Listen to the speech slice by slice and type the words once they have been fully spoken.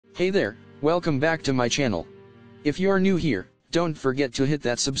Hey there, welcome back to my channel. If you're new here, don't forget to hit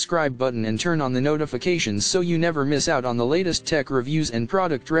that subscribe button and turn on the notifications so you never miss out on the latest tech reviews and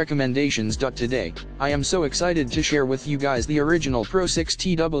product recommendations. Today, I am so excited to share with you guys the original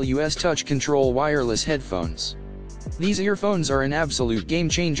Pro6 TWS touch control wireless headphones. These earphones are an absolute game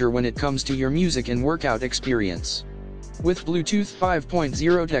changer when it comes to your music and workout experience. With Bluetooth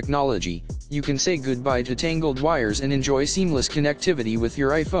 5.0 technology, you can say goodbye to tangled wires and enjoy seamless connectivity with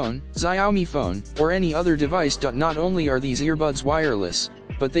your iPhone, Xiaomi phone, or any other device. Not only are these earbuds wireless,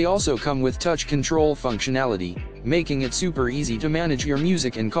 but they also come with touch control functionality, making it super easy to manage your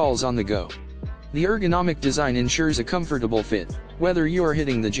music and calls on the go. The ergonomic design ensures a comfortable fit, whether you're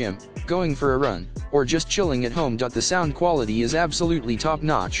hitting the gym, going for a run, or just chilling at home. The sound quality is absolutely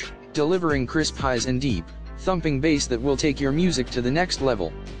top-notch, delivering crisp highs and deep, thumping bass that will take your music to the next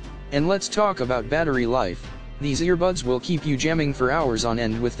level. And let's talk about battery life. These earbuds will keep you jamming for hours on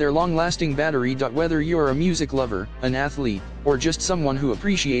end with their long-lasting battery. Whether you're a music lover, an athlete, or just someone who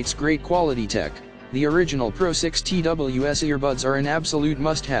appreciates great quality tech, the original Pro6 TWS earbuds are an absolute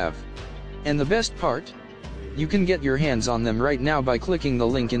must-have. And the best part? You can get your hands on them right now by clicking the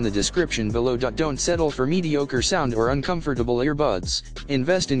link in the description below. Don't settle for mediocre sound or uncomfortable earbuds.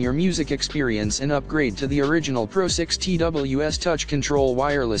 Invest in your music experience and upgrade to the original Pro6 TWS touch control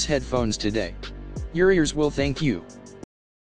wireless headphones today. Your ears will thank you.